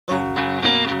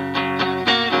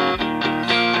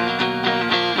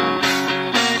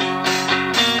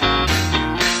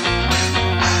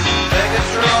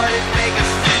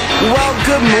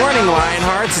Good morning,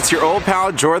 Lionhearts. It's your old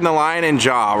pal Jordan the Lion and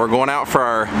Jaw. We're going out for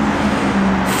our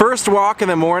first walk in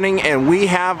the morning, and we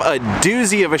have a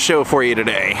doozy of a show for you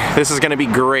today. This is going to be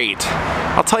great.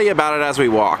 I'll tell you about it as we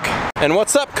walk. And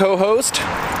what's up, co-host?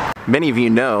 Many of you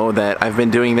know that I've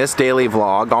been doing this daily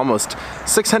vlog almost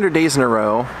 600 days in a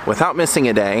row without missing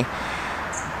a day.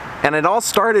 And it all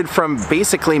started from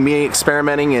basically me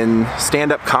experimenting in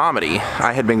stand-up comedy.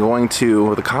 I had been going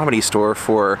to the Comedy Store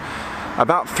for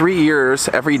about 3 years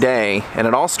every day, and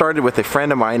it all started with a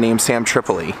friend of mine named Sam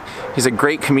Tripoli. He's a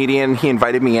great comedian. He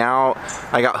invited me out.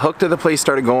 I got hooked to the place,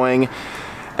 started going,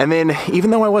 and then even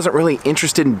though I wasn't really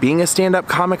interested in being a stand-up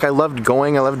comic, I loved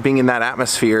going, I loved being in that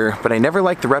atmosphere, but I never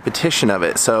liked the repetition of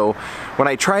it. So when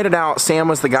I tried it out, Sam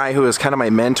was the guy who was kind of my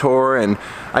mentor, and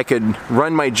I could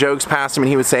run my jokes past him and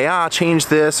he would say, change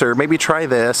this, or maybe try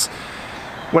this.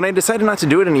 When I decided not to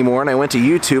do it anymore and I went to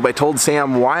YouTube, I told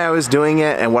Sam why I was doing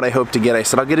it and what I hoped to get. I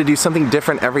said, I'll get to do something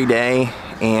different every day,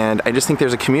 and I just think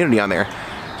there's a community on there.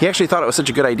 He actually thought it was such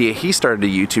a good idea. He started a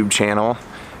YouTube channel,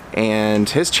 and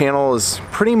his channel is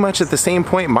pretty much at the same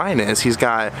point mine is. He's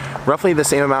got roughly the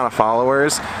same amount of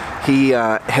followers. He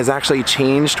has actually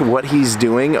changed what he's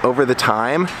doing over the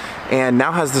time, and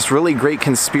now has this really great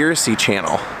conspiracy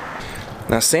channel.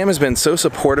 Now, Sam has been so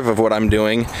supportive of what I'm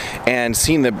doing and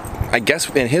seen I guess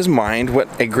in his mind, what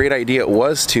a great idea it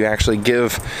was to actually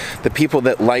give the people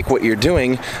that like what you're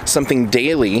doing something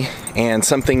daily and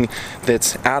something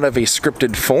that's out of a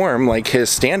scripted form like his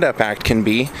stand-up act can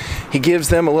be. He gives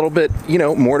them a little bit,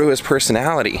 more to his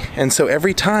personality. And so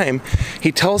every time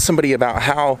he tells somebody about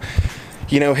how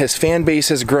his fan base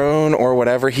has grown or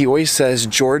whatever, he always says,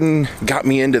 Jordan got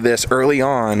me into this early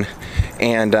on,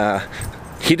 and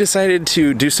he decided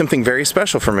to do something very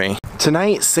special for me.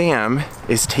 Tonight, Sam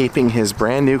is taping his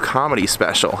brand new comedy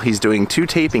special. He's doing 2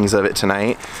 tapings of it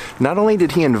tonight. Not only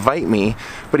did he invite me,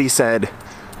 but he said,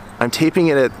 I'm taping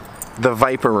it at the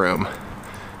VIPER room.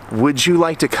 Would you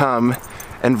like to come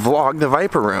and vlog the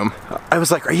VIPER room? I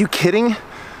was like, are you kidding?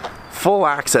 Full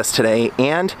access today,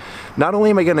 and not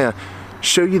only am I gonna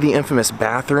show you the infamous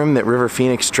bathroom that River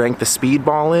Phoenix drank the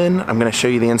speedball in, I'm going to show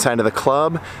you the inside of the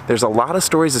club. There's a lot of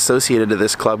stories associated to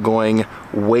this club going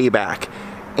way back.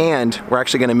 And we're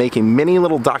actually going to make a mini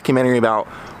little documentary about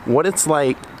what it's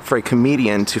like for a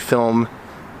comedian to film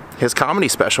his comedy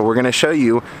special. We're going to show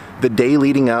you the day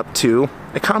leading up to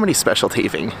a comedy special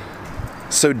taping.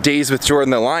 So Daze with Jordan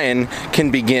the Lion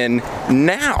can begin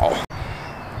now.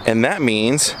 And that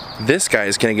means this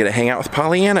guy's going to get to hang out with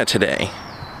Pollyanna today.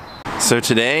 So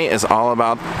today is all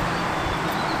about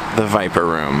the VIPER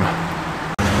room.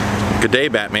 Good day,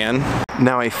 Batman.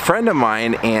 Now, a friend of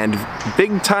mine and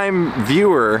big-time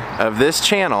viewer of this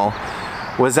channel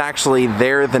was actually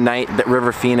there the night that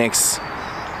River Phoenix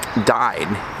died.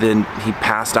 Then he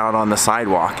passed out on the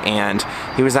sidewalk, and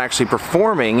he was actually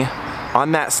performing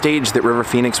on that stage that River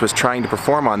Phoenix was trying to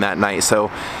perform on that night.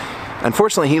 So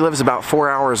unfortunately, he lives about 4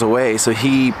 hours away, so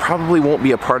he probably won't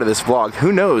be a part of this vlog.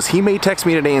 Who knows? He may text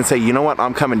me today and say, you know what,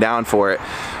 I'm coming down for it.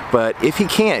 But if he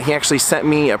can't, he actually sent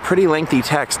me a pretty lengthy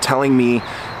text telling me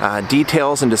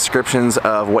details and descriptions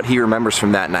of what he remembers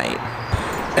from that night.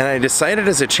 And I decided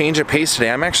as a change of pace today,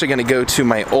 I'm actually going to go to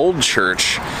my old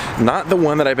church, not the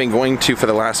one that I've been going to for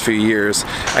the last few years.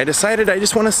 I decided I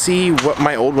just want to see what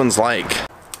my old one's like.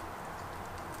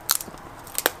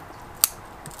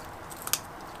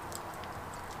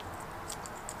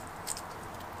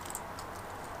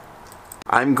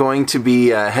 I'm going to be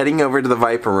heading over to the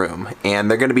VIPER room, and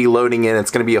they're going to be loading in.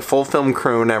 It's going to be a full film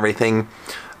crew and everything.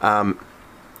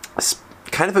 It's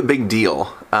kind of a big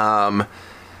deal.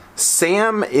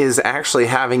 Sam is actually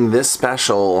having this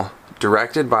special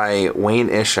directed by Wayne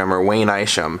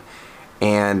Isham.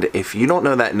 And if you don't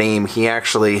know that name, he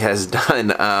actually has done,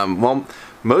 well,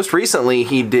 most recently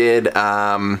he did,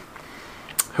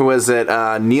 who was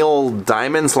it, Neil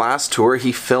Diamond's last tour.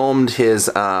 He filmed his,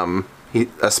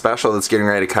 a special that's getting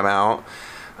ready to come out.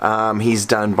 He's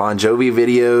done Bon Jovi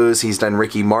videos, he's done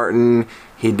Ricky Martin,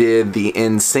 he did the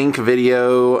NSYNC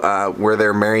video where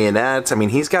they're marionettes. I mean,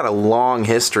 he's got a long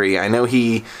history. I know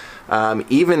he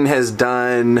even has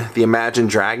done the Imagine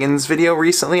Dragons video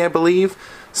recently, I believe.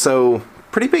 So,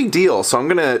 pretty big deal. So I'm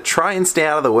gonna try and stay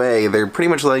out of the way. They're pretty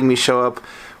much letting me show up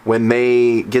when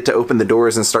they get to open the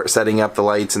doors and start setting up the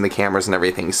lights and the cameras and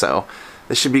everything. So,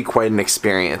 this should be quite an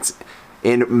experience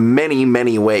in many,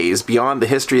 many ways, beyond the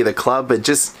history of the club, but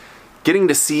just getting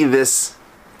to see this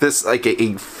like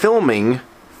a filming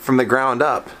from the ground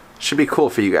up should be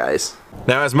cool for you guys.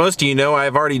 Now, as most of you know,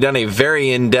 I've already done a very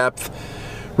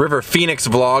in-depth River Phoenix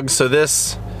vlog, so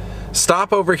this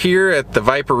stop over here at the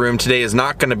VIPER room today is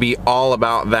not going to be all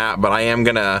about that, but I am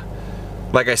going to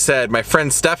like I said, my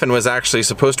friend Stefan was actually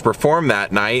supposed to perform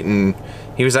that night, and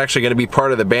he was actually going to be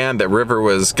part of the band that River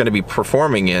was going to be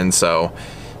performing in, so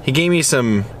he gave me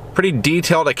some pretty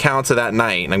detailed accounts of that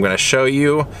night, and I'm going to show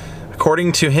you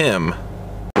according to him.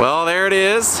 Well, there it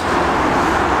is.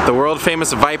 The world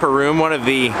famous Viper Room, one of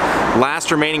the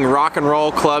last remaining rock and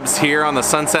roll clubs here on the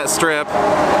Sunset Strip.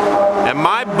 And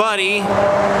my buddy,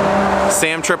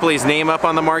 Sam Tripoli's name up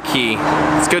on the marquee.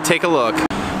 Let's go take a look.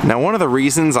 Now, one of the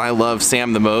reasons I love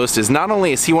Sam the most is not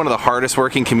only is he one of the hardest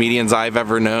working comedians I've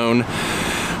ever known,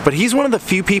 but he's one of the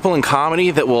few people in comedy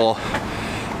that will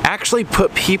actually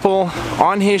put people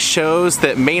on his shows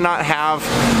that may not have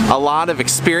a lot of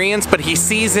experience, but he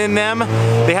sees in them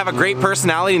they have a great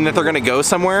personality and that they're gonna go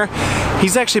somewhere.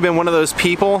 He's actually been one of those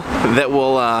people that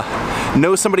will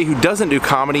know somebody who doesn't do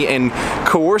comedy and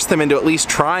coerce them into at least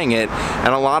trying it,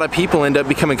 and a lot of people end up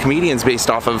becoming comedians based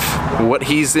off of what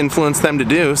he's influenced them to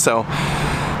do. So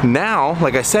now,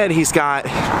 like I said, he's got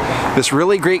this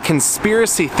really great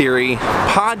conspiracy theory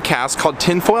podcast called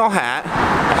Tinfoil Hat,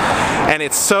 and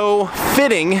it's so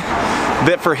fitting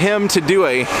that for him to do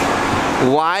a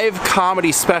live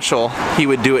comedy special, he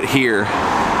would do it here,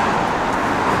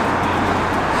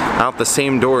 out the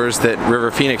same doors that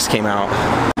River Phoenix came out.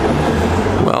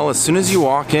 Well, as soon as you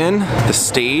walk in, the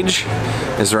stage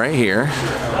is right here,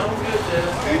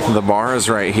 the bar is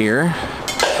right here,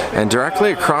 and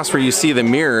directly across where you see the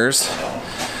mirrors,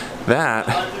 that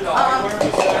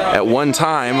at one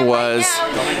time was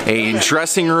a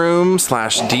dressing room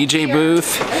slash DJ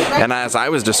booth, and as I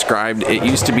was described, it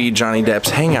used to be Johnny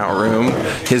Depp's hangout room,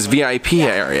 his VIP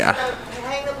area.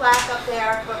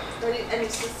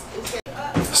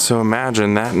 So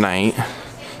imagine that night,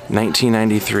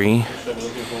 1993,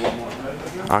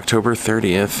 October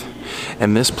 30th,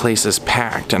 and this place is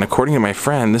packed. And according to my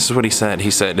friend, this is what he said.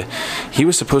 He said he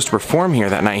was supposed to perform here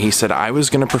that night. He said, I was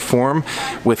going to perform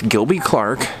with Gilby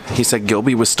Clarke. He said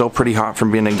Gilby was still pretty hot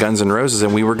from being in Guns N' Roses,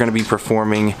 and we were going to be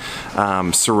performing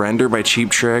Surrender by Cheap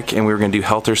Trick, and we were going to do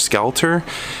Helter Skelter.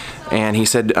 And he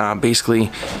said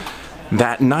basically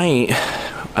that night,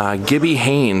 Gibby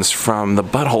Haynes from the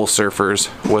Butthole Surfers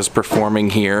was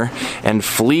performing here, and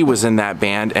Flea was in that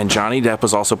band, and Johnny Depp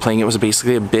was also playing. It was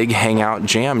basically a big hangout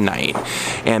jam night,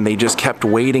 and they just kept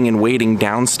waiting and waiting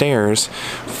downstairs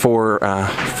for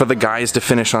the guys to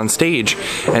finish on stage.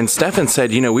 And Stefan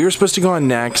said, you know, we were supposed to go on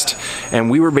next, and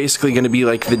we were basically going to be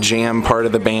like the jam part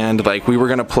of the band. Like, we were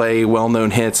going to play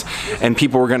well-known hits, and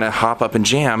people were going to hop up and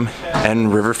jam,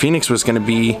 and River Phoenix was going to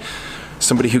be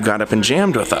somebody who got up and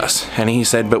jammed with us. And he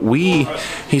said, but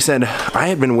he said, I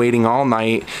had been waiting all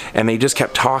night, and they just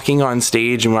kept talking on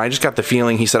stage, and I just got the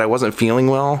feeling, he said, I wasn't feeling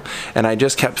well, and I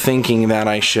just kept thinking that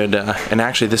I should, and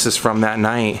actually this is from that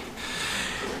night.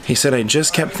 He said, I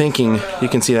just kept thinking, you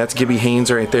can see that's Gibby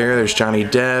Haynes right there, there's Johnny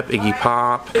Depp, Iggy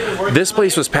Pop. This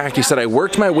place was packed. He said, I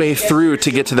worked my way through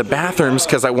to get to the bathrooms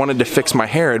because I wanted to fix my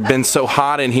hair. It had been so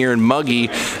hot in here and muggy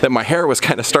that my hair was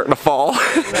kind of starting to fall.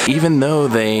 Even though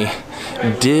they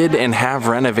did and have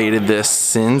renovated this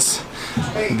since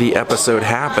the episode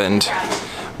happened,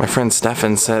 my friend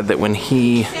Stefan said that when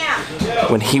he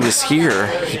was here,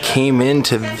 he came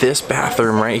into this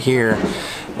bathroom right here,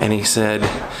 and he said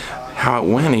how it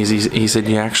went. He said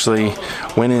you actually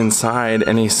went inside,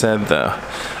 and he said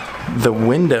the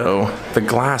window, the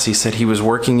glass, he said he was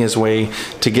working his way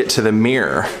to get to the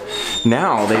mirror.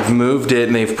 Now they've moved it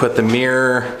and they've put the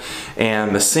mirror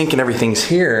and the sink and everything's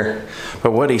here.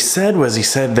 But what he said was, he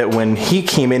said that when he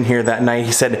came in here that night,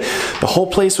 he said the whole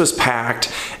place was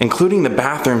packed, including the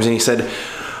bathrooms, and he said,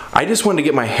 I just wanted to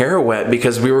get my hair wet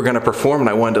because we were going to perform, and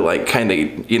I wanted to like kind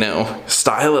of, you know,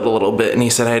 style it a little bit. And he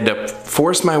said I had to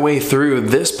force my way through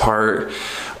this part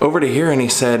over to here, and he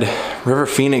said River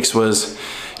Phoenix was,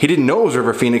 he didn't know it was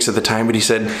River Phoenix at the time, but he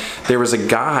said there was a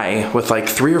guy with like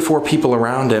 3 or 4 people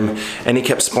around him, and he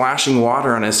kept splashing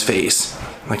water on his face,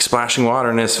 like splashing water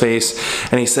on his face.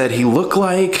 And he said he looked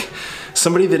like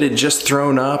somebody that had just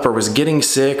thrown up or was getting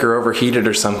sick or overheated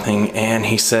or something. And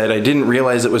he said, I didn't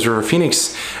realize it was River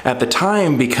Phoenix at the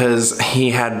time because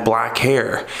he had black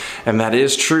hair. And that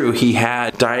is true. He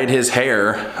had dyed his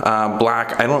hair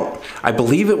black. I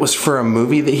believe it was for a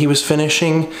movie that he was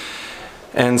finishing.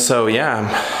 And so,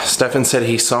 yeah, Stefan said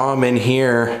he saw him in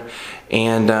here,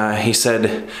 and he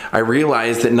said, I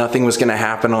realized that nothing was going to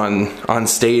happen on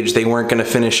stage. They weren't going to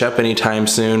finish up anytime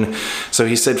soon. So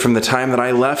he said, from the time that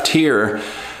I left here,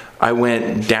 I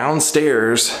went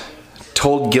downstairs,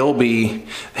 told Gilby,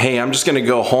 hey, I'm just going to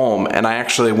go home. And I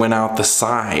actually went out the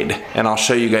side, and I'll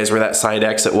show you guys where that side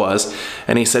exit was.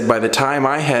 And he said, by the time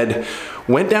I had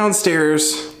went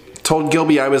downstairs, told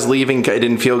Gilby I was leaving, I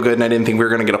didn't feel good, and I didn't think we were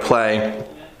going to get a play.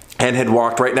 and had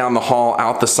walked right down the hall,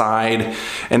 out the side,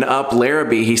 and up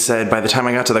Larrabee. He said by the time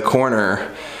I got to the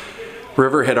corner,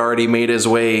 River had already made his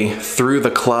way through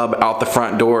the club out the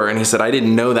front door, and he said, I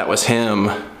didn't know that was him,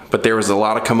 but there was a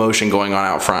lot of commotion going on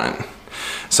out front.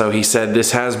 So he said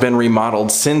this has been remodeled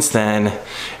since then,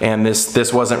 and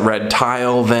this wasn't red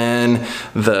tile then.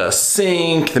 The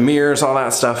sink, the mirrors, all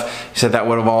that stuff, he said that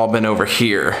would have all been over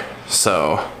here.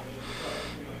 So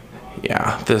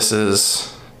yeah, this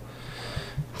is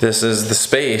the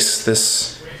space.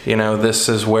 This, you know, this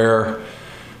is where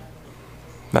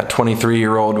that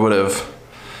 23-year-old would have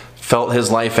felt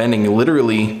his life ending.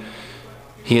 Literally,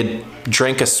 he had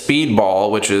drank a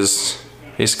speedball, which is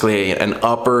basically an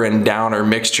upper and downer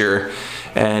mixture,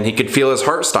 and he could feel his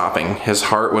heart stopping. His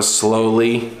heart was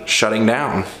slowly shutting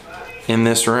down in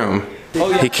this room.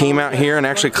 He came out here and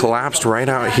actually collapsed right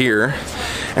out here,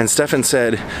 and Stefan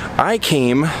said, I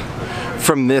came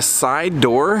from this side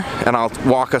door, and I'll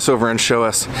walk us over and show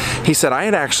us. He said I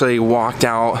had actually walked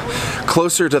out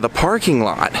closer to the parking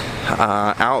lot,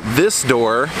 out this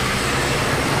door,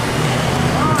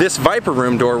 this VIPER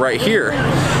room door right here.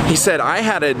 He said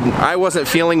I wasn't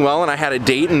feeling well and I had a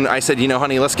date, and I said, you know,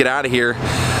 honey, let's get out of here.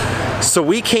 So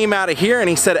we came out of here, and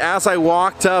he said as I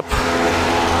walked up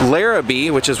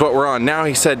Larrabee, which is what we're on now,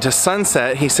 he said to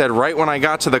Sunset, he said right when I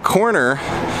got to the corner,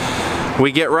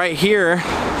 we get right here,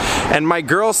 and my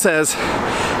girl says,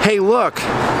 hey look,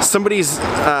 somebody's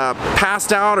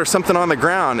passed out or something on the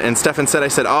ground. And Stefan said, I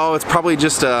said, oh, it's probably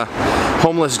just a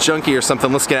homeless junkie or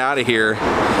something, let's get out of here.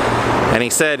 And he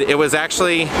said it was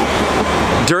actually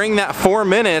during that 4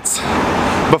 minutes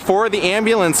before the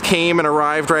ambulance came and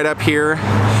arrived right up here,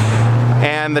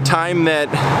 and the time that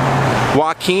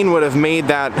Joaquin would have made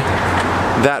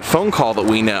that phone call that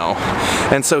we know.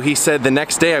 And so he said the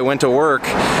next day I went to work,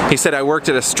 he said I worked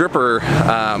at a stripper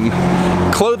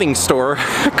clothing store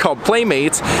called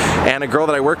Playmates, and a girl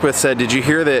that I worked with said, did you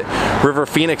hear that River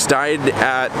Phoenix died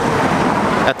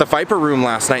at the VIPER room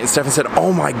last night? And Stefan said,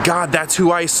 oh my God, that's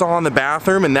who I saw in the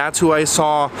bathroom, and that's who I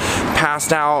saw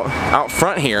passed out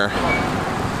front here.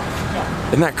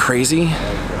 Isn't that crazy?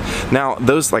 Now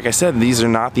those, like I said, these are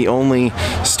not the only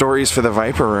stories for the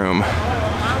VIPER room.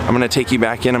 I'm gonna take you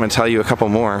back in, I'm gonna tell you a couple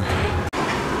more.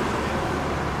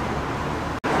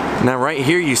 Now right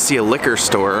here you see a liquor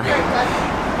store,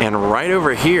 and right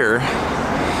over here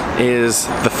is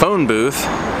the phone booth.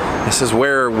 This is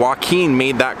where Joaquin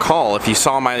made that call. If you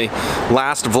saw my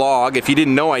last vlog, if you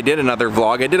didn't know I did another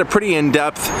vlog, I did a pretty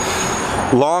in-depth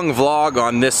long vlog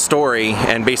on this story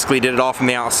and basically did it all from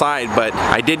the outside, but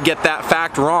I did get that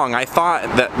fact wrong. I thought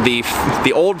that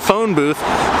the old phone booth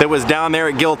that was down there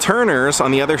at Gil Turner's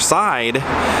on the other side,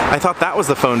 I thought that was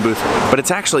the phone booth, but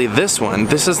it's actually this one.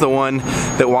 This is the one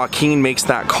that Joaquin makes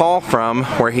that call from,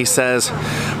 where he says,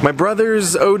 my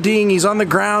brother's ODing, he's on the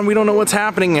ground, we don't know what's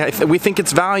happening, we think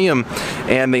it's Valium.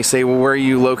 And they say, well, where are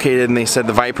you located? And they said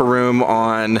the VIPER room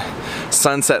on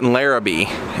Sunset and Larrabee.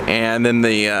 And then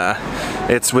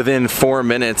it's within 4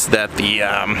 minutes that the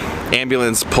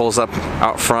ambulance pulls up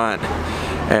out front,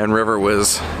 and River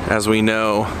was, as we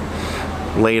know,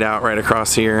 laid out right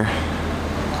across here.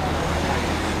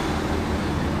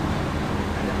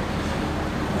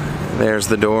 There's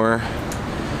the door,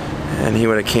 and he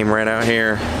would have came right out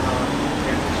here.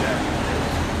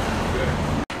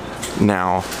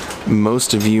 Now,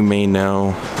 most of you may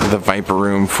know the VIPER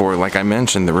room for, like I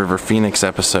mentioned, the River Phoenix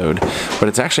episode, but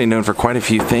it's actually known for quite a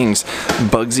few things.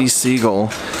 Bugsy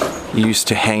Siegel used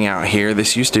to hang out here.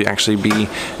 This used to actually be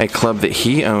a club that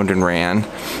he owned and ran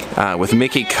with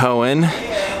Mickey Cohen.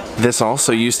 This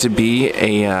also used to be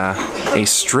a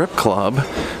strip club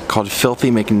called Filthy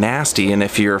McNasty, and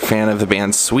if you're a fan of the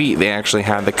band Sweet, they actually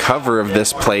had the cover of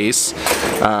this place,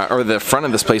 or the front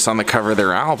of this place on the cover of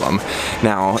their album.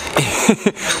 Now,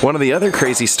 one of the other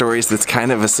crazy stories that's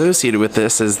kind of associated with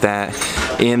this is that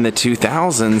in the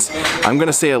 2000s, I'm going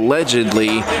to say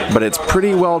allegedly, but it's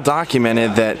pretty well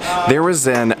documented that there was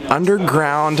an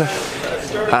underground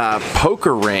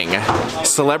poker ring,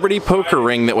 celebrity poker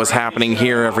ring that was happening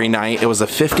here every night. It was a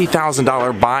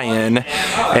 $50,000 buy-in,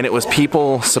 and it was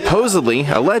people supposedly,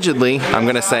 allegedly, I'm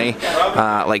gonna say,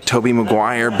 like Tobey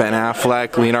Maguire, Ben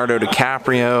Affleck, Leonardo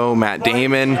DiCaprio, Matt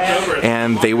Damon,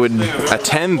 and they would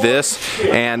attend this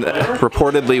and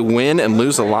reportedly win and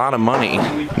lose a lot of money.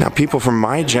 Now, people from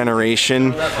my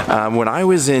generation, when I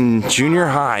was in junior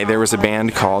high, there was a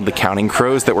band called the Counting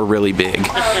Crows that were really big,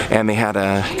 and they had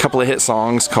a couple of hit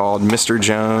songs called Mr.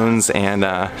 Jones, and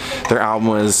their album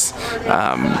was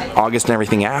August and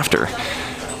Everything After.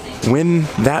 When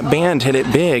that band hit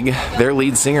it big, their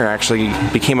lead singer actually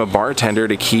became a bartender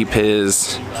to keep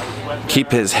his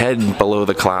head below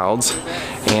the clouds,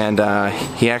 and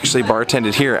he actually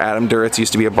bartended here. Adam Duritz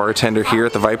used to be a bartender here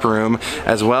at the Viper Room,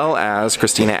 as well as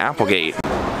Christina Applegate.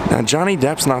 Now, Johnny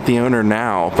Depp's not the owner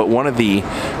now, but one of the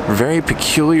very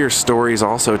peculiar stories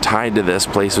also tied to this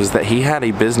place was that he had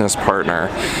a business partner,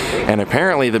 and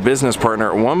apparently the business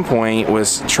partner at one point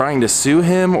was trying to sue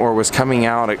him or was coming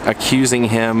out accusing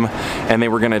him, and they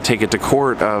were going to take it to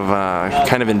court of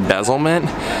kind of embezzlement.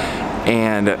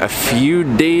 And a few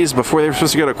days before they were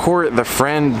supposed to go to court, the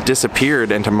friend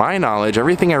disappeared, and to my knowledge,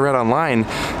 everything I read online,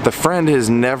 the friend has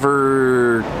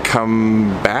never come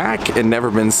back and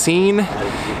never been seen.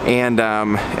 And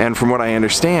from what I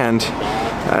understand,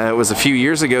 it was a few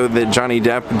years ago that Johnny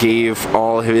Depp gave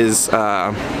all of his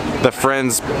the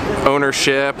friend's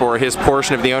ownership, or his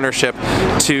portion of the ownership,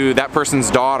 to that person's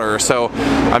daughter. So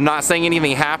I'm not saying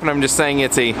anything happened, I'm just saying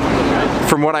it's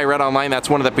from what I read online, that's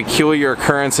one of the peculiar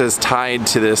occurrences tied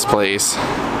to this place.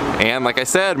 And like I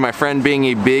said, my friend being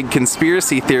a big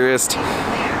conspiracy theorist,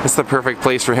 it's the perfect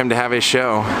place for him to have his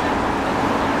show.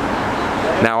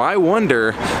 Now I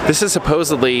wonder, this is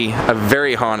supposedly a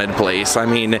very haunted place. I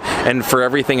mean, and for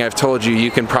everything I've told you,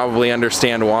 you can probably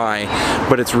understand why,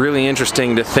 but it's really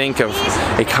interesting to think of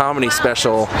a comedy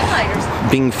special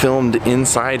being filmed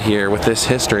inside here with this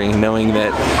history, knowing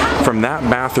that from that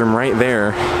bathroom right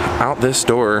there, out this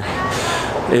door,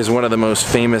 is one of the most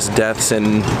famous deaths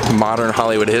in modern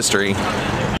Hollywood history.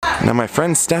 Now my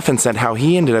friend Stefan said how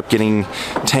he ended up getting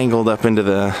tangled up into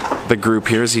the group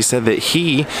here is he said that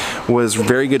he was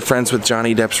very good friends with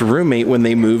Johnny Depp's roommate when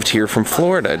they moved here from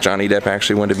Florida. Johnny Depp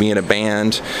actually wanted to be in a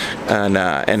band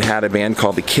and had a band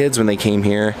called The Kids when they came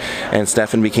here, and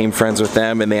Stefan became friends with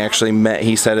them, and they actually met,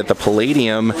 he said, at the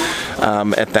Palladium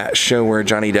at that show where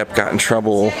Johnny Depp got in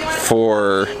trouble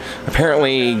for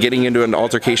apparently getting into an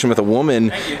altercation with a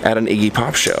woman at an Iggy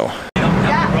Pop show.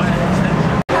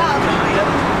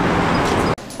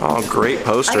 Oh, great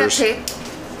posters. I got tape.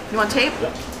 You want tape?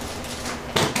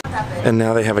 And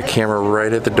now they have a camera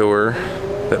right at the door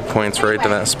that points right to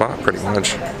that spot pretty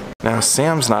much. Now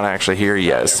Sam's not actually here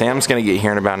yet. Sam's gonna get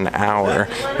here in about an hour.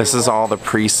 This is all the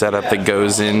pre-setup that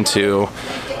goes into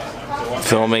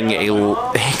filming a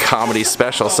comedy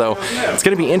special, so it's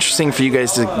going to be interesting for you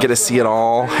guys to get to see it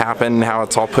all happen, how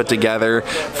it's all put together,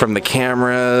 from the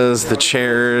cameras, the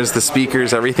chairs, the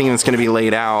speakers, everything that's going to be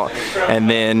laid out, and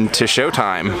then to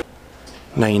showtime.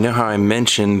 Now you know how I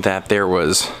mentioned that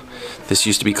this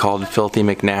used to be called Filthy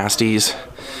McNasty's?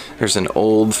 There's an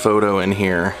old photo in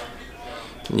here,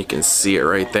 and you can see it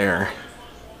right there.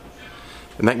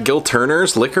 And that Gil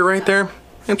Turner's liquor right there,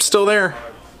 it's still there.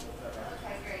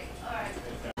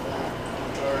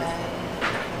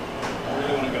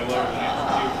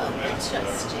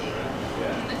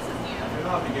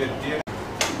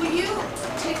 Will you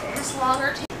take this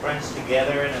longer? Friends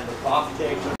together and the coffee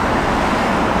table.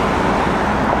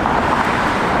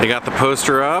 They got the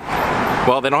poster up.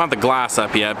 Well, they don't have the glass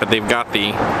up yet, but they've got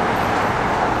the...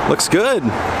 Looks good.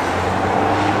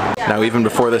 Now, even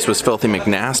before this was Filthy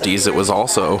McNasty's, it was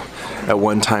also at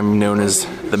one time known as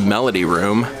the Melody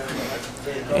Room.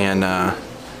 And at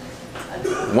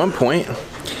one point,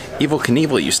 Evel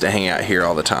Knievel used to hang out here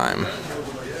all the time.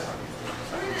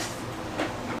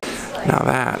 Now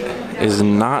that is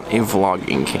not a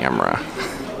vlogging camera.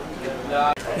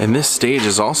 And this stage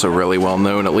is also really well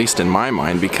known, at least in my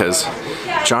mind, because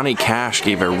Johnny Cash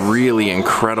gave a really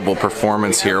incredible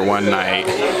performance here one night.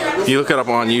 If you look it up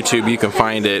on YouTube, you can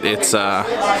find it. It's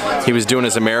he was doing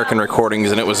his American recordings,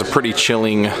 and it was a pretty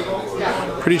chilling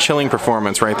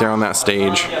performance right there on that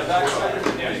stage.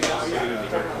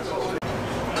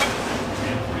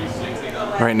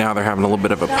 Right now they're having a little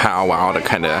bit of a powwow to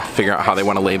kind of figure out how they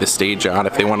want to lay the stage out,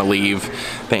 if they want to leave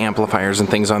the amplifiers and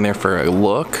things on there for a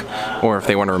look, or if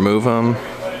they want to remove them.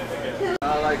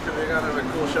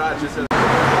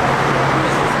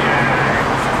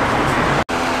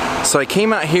 So I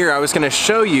came out here, I was going to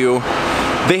show you,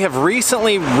 they have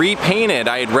recently repainted.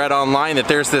 I had read online that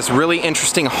there's this really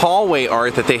interesting hallway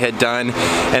art that they had done,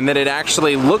 and that it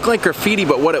actually looked like graffiti,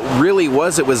 but what it really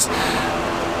was, it was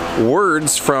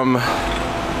words from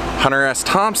Hunter S.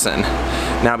 Thompson.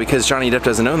 Now, because Johnny Depp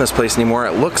doesn't own this place anymore,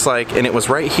 it looks like, and it was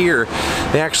right here,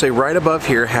 they actually right above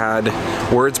here had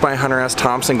words by Hunter S.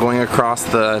 Thompson going across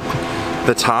the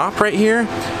top right here,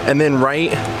 and then right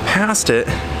past it,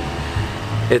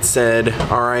 it said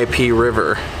R.I.P.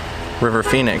 River. River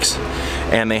Phoenix,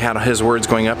 and they had his words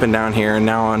going up and down here, and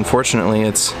now unfortunately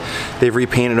they've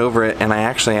repainted over it. And I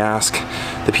actually asked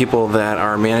the people that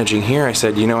are managing here, I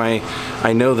said, you know,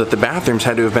 I know that the bathrooms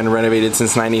had to have been renovated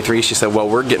since '93. She said, well,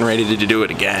 we're getting ready to do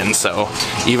it again, so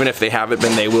even if they haven't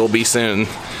been, they will be soon.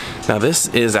 Now this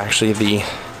is actually the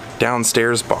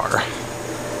downstairs bar.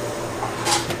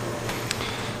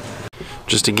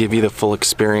 Just to give you the full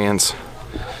experience.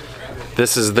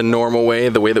 This is the normal way,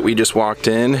 the way that we just walked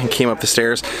in and came up the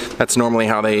stairs. That's normally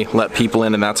how they let people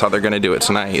in, and that's how they're gonna do it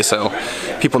tonight. So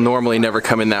people normally never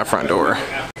come in that front door.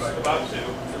 Sorry,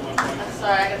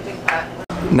 I gotta think that.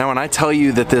 Now when I tell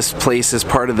you that this place is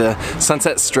part of the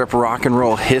Sunset Strip rock and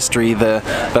roll history,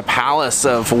 the palace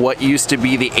of what used to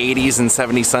be the 80s and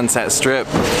 70s Sunset Strip,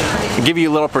 to give you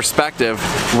a little perspective,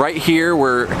 right here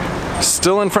we're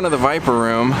still in front of the Viper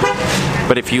room,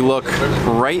 but if you look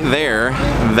right there,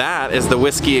 that is the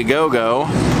Whiskey A Go Go,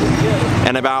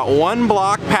 and about 1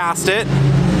 block past it,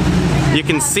 you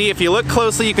can see, if you look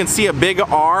closely, you can see a big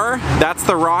R. That's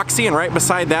the Roxy, and right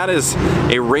beside that is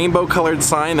a rainbow colored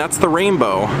sign. That's the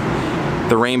Rainbow.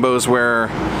 The Rainbow's where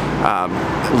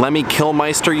Lemmy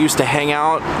Kilmister used to hang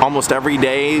out almost every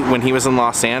day when he was in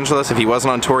Los Angeles. If he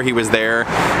wasn't on tour, he was there.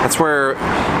 That's where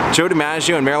Joe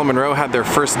DiMaggio and Marilyn Monroe had their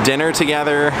first dinner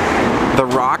together. The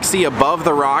Roxy, above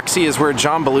the Roxy, is where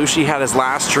John Belushi had his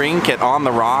last drink at On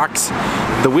the Rocks.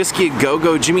 The Whiskey A Go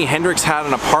Go, Jimi Hendrix had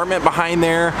an apartment behind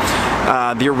there.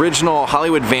 The original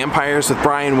Hollywood Vampires with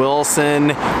Brian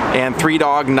Wilson and Three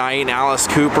Dog Night and Alice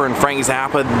Cooper and Frank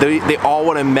Zappa, they all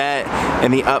would have met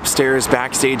in the upstairs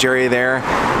backstage area there.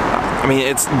 I mean,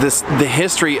 it's the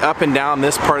history up and down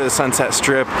this part of the Sunset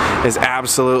Strip is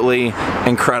absolutely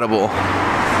incredible.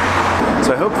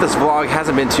 So I hope this vlog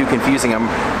hasn't been too confusing. I'm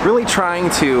really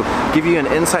trying to give you an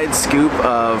inside scoop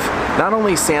of not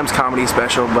only Sam's comedy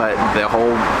special, but the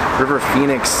whole River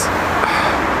Phoenix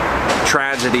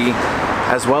tragedy,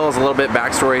 as well as a little bit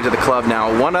backstory to the club.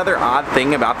 Now, one other odd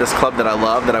thing about this club that I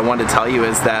love that I wanted to tell you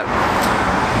is that,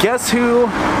 guess who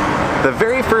the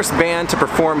very first band to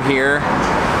perform here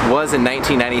was in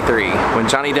 1993. When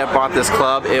Johnny Depp bought this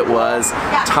club, it was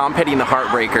Tom Petty and the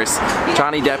Heartbreakers.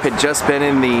 Johnny Depp had just been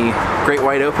in the Great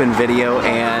Wide Open video,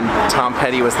 and Tom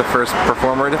Petty was the first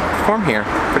performer to perform here.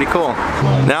 Pretty cool.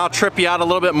 Now I'll trip you out a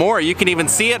little bit more. You can even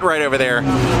see it right over there.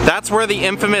 That's where the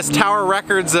infamous Tower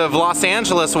Records of Los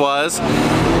Angeles was.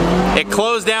 It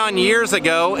closed down years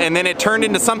ago, and then it turned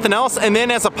into something else, and then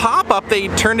as a pop-up they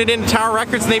turned it into Tower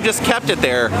Records, and they've just kept it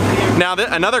there. Now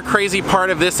another crazy part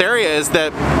of this area is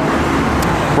that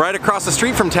right across the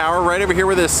street from Tower, right over here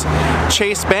where this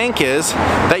Chase Bank is,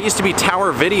 that used to be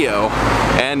Tower Video,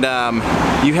 and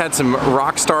you had some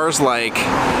rock stars like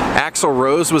Axl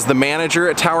Rose was the manager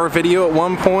at Tower Video at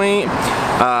one point.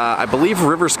 I believe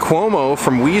Rivers Cuomo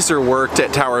from Weezer worked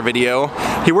at Tower Video.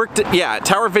 He worked at, yeah,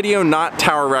 Tower Video, not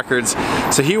Tower Records.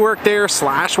 So he worked there,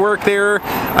 Slash worked there.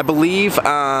 I believe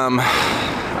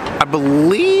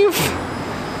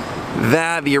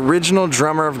that the original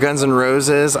drummer of Guns N'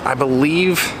 Roses, I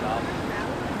believe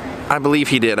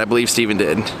he did. I believe Steven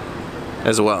did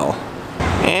as well.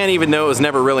 And even though it was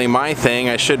never really my thing,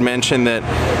 I should mention that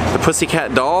the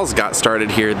Pussycat Dolls got started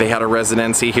here. They had a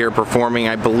residency here performing,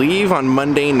 I believe, on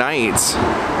Monday nights.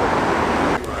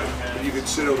 And you could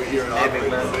sit over here and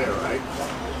operate over there, right?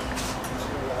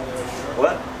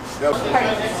 What?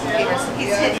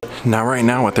 Now right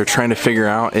now what they're trying to figure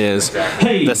out is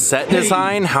the set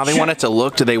design, how they want it to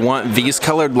look. Do they want these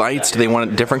colored lights? Do they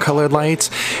want different colored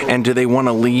lights? And do they want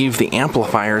to leave the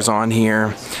amplifiers on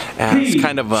here as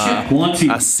kind of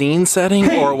a scene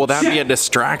setting? Or will that be a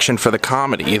distraction for the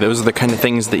comedy? Those are the kind of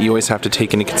things that you always have to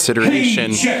take into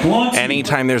consideration.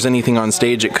 Anytime there's anything on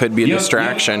stage, it could be a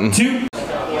distraction.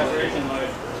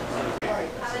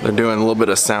 They're doing a little bit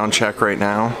of sound check right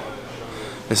now.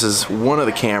 This is one of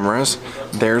the cameras.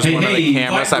 There's one of the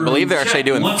cameras. I believe they're actually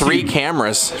doing 3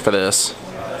 cameras for this.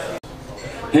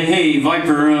 Hey,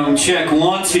 Viper Room, check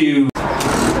 1, 2.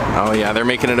 Oh yeah, they're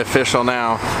making it official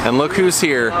now. And look who's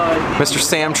here. Mr.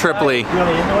 Sam Tripoli.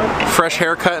 Fresh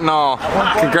haircut and all.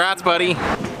 Congrats, buddy.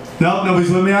 Nope,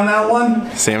 nobody's with me on that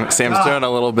one. Sam's doing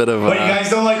a little bit of But you guys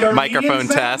don't like our microphone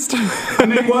test. I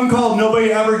make one call,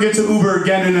 nobody ever gets an Uber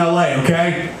again in LA,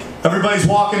 okay? Everybody's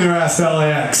walking their ass to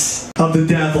LAX. Of the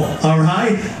devil,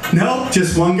 alright? Nope,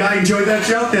 just one guy enjoyed that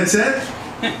joke, that's it?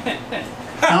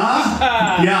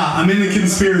 Huh? Yeah, I'm into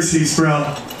conspiracies,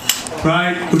 bro.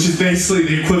 Right? Which is basically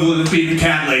the equivalent of being a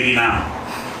cat lady now.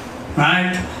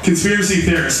 Right? Conspiracy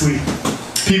theorists,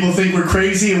 people think we're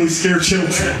crazy and we scare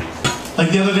children. Like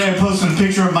the other day I posted a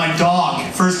picture of my dog.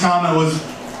 First comment was,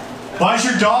 why is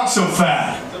your dog so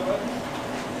fat?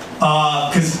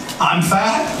 'Cause I'm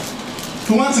fat?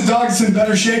 Who wants a dog that's in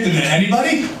better shape than that?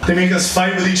 Anybody? They make us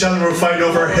fight with each other. We're fighting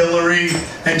over Hillary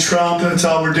and Trump, and that's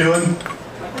all we're doing.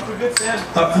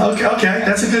 Okay,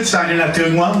 that's a good sign you're not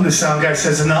doing well when the sound guy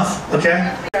says enough,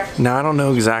 okay? Now, I don't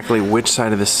know exactly which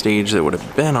side of the stage that would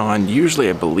have been on. Usually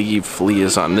I believe Flea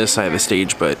is on this side of the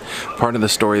stage, but part of the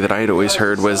story that I had always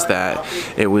heard was that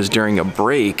it was during a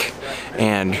break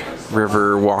and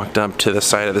River walked up to the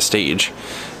side of the stage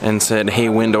and said, hey,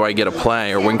 when do I get a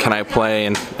play, or when can I play?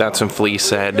 And that's when Flea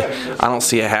said, I don't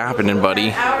see it happening,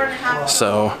 buddy.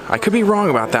 So I could be wrong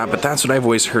about that, but that's what I've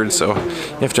always heard. So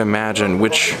you have to imagine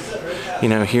which, you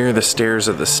know, here are the stairs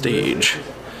of the stage.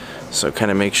 So it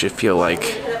kind of makes you feel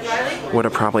like would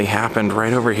have probably happened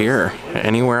right over here,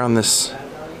 anywhere on this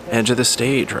edge of the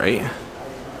stage, right?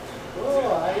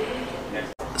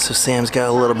 So Sam's got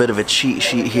a little bit of a cheat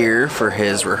sheet here for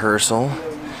his rehearsal.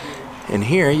 And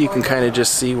here you can kind of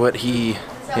just see what he,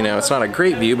 you know, it's not a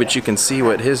great view, but you can see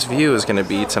what his view is going to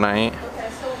be tonight.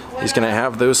 He's going to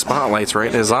have those spotlights right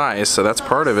in his eyes, so that's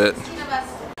part of it.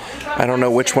 I don't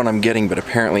know which one I'm getting, but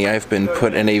apparently I've been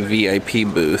put in a VIP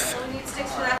booth.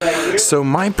 So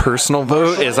my personal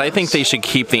vote is I think they should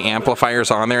keep the amplifiers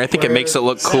on there. I think it makes it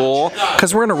look cool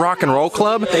because we're in a rock and roll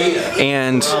club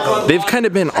and they've kind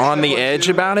of been on the edge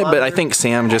about it, but I think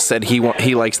Sam just said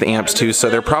he likes the amps too, so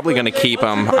they're probably going to keep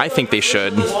them. I think they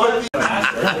should.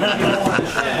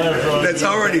 That's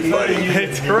already funny.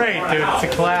 It's great, dude. It's a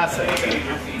classic.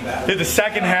 Dude, the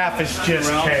second half is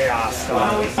just chaos.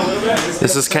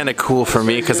 This is kind of cool for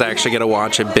me because I actually get to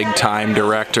watch a big-time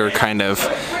director kind of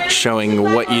showing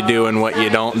what you do and what you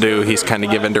don't do. He's kind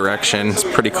of giving direction. It's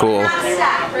pretty cool.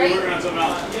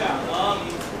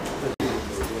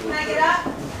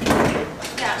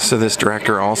 So this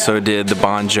director also did the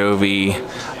Bon Jovi,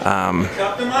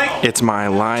 It's My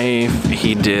Life.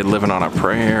 He did Living on a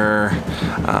Prayer.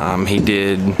 He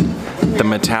did the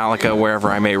Metallica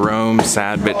Wherever I May Roam,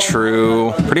 Sad But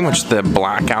True. Pretty much the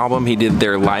Black Album. He did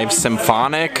their live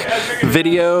symphonic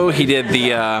video. He did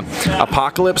the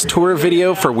Apocalypse Tour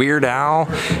video for Weird Al.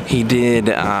 He did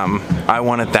I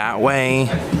Want It That Way.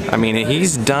 I mean,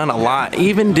 he's done a lot.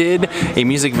 Even did a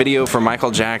music video for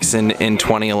Michael Jackson in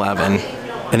 2011.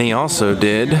 And he also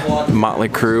did Motley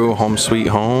Crue, Home Sweet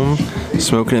Home,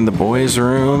 Smoking in the Boys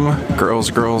Room, Girls,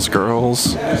 Girls,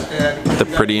 Girls, the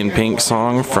Pretty in Pink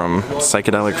song from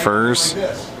Psychedelic Furs.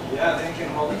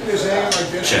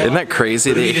 Isn't that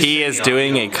crazy that he is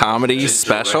doing a comedy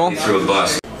special? So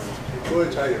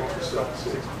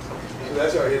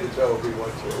that's our hidden toe if we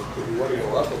want to. If we want to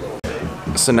go up a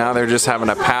little. So now they're just having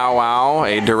a powwow,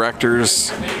 a directors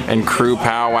and crew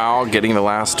powwow, getting the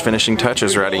last finishing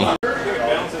touches ready.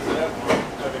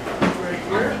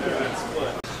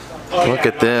 Look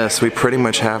at this, we pretty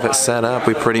much have it set up.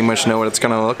 We pretty much know what it's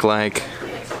gonna look like.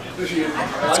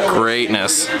 It's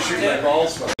greatness.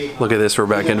 Look at this, we're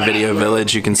back in Video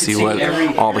Village. You can see what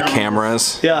all the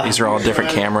cameras. Yeah. These are all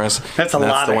different cameras. That's a lot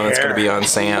of That's the one that's hair. gonna be on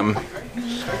Sam. Do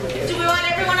we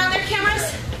want everyone on their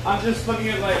cameras? I'm just looking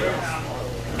at later.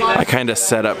 I kind of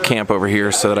set up camp over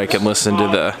here so that I could listen to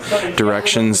the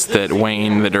directions that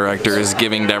Wayne, the director, is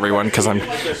giving to everyone, because I'm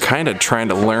kind of trying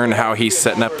to learn how he's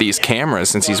setting up these cameras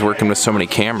since he's working with so many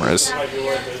cameras.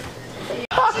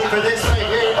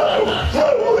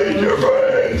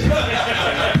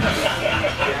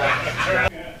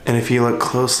 And if you look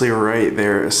closely right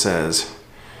there, it says,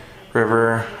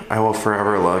 River, I will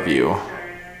forever love you.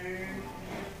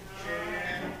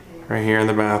 Right here in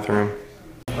the bathroom.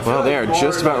 Well, they are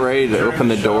just about ready to open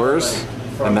the doors,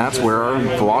 and that's where our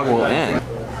vlog will end.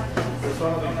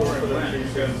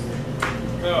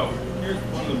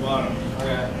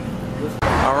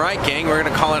 Alright gang, we're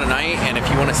going to call it a night, and if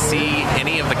you want to see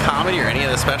any of the comedy or any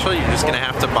of the special, you're just going to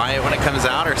have to buy it when it comes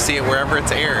out or see it wherever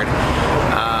it's aired.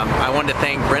 I wanted to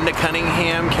thank Brenda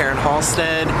Cunningham, Karen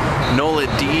Halstead, Nola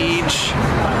Deej,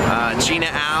 Gina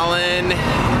Allen.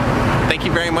 Thank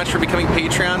you very much for becoming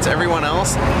Patreons, everyone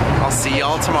else. I'll see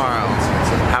y'all tomorrow.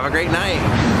 Have a great night.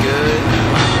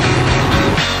 Good.